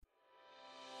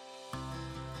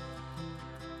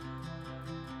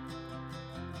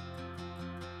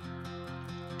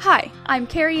Hi, I'm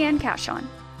Carrie Ann Cashon,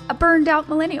 a burned-out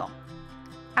millennial.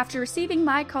 After receiving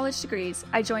my college degrees,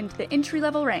 I joined the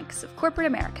entry-level ranks of corporate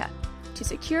America to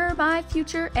secure my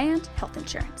future and health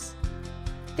insurance.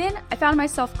 Then I found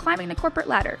myself climbing the corporate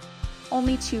ladder,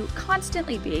 only to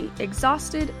constantly be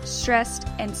exhausted, stressed,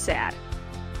 and sad.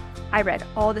 I read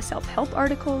all the self-help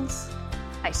articles.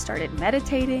 I started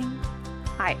meditating.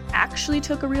 I actually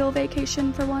took a real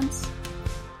vacation for once.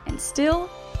 And still,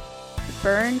 the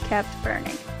burn kept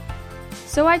burning.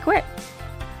 So I quit.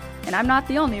 And I'm not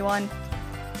the only one.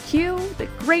 Cue the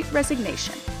Great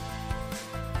Resignation.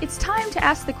 It's time to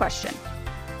ask the question,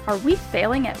 are we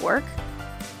failing at work?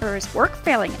 Or is work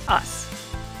failing at us?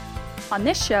 On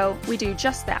this show, we do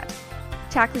just that,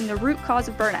 tackling the root cause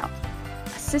of burnout, a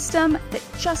system that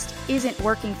just isn't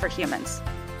working for humans.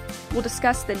 We'll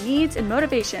discuss the needs and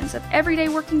motivations of everyday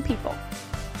working people,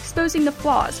 exposing the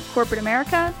flaws of corporate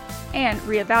America, and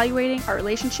reevaluating our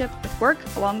relationship with work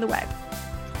along the way.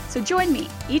 So join me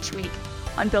each week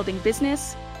on building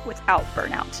business without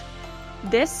burnout.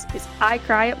 This is I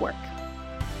Cry at Work.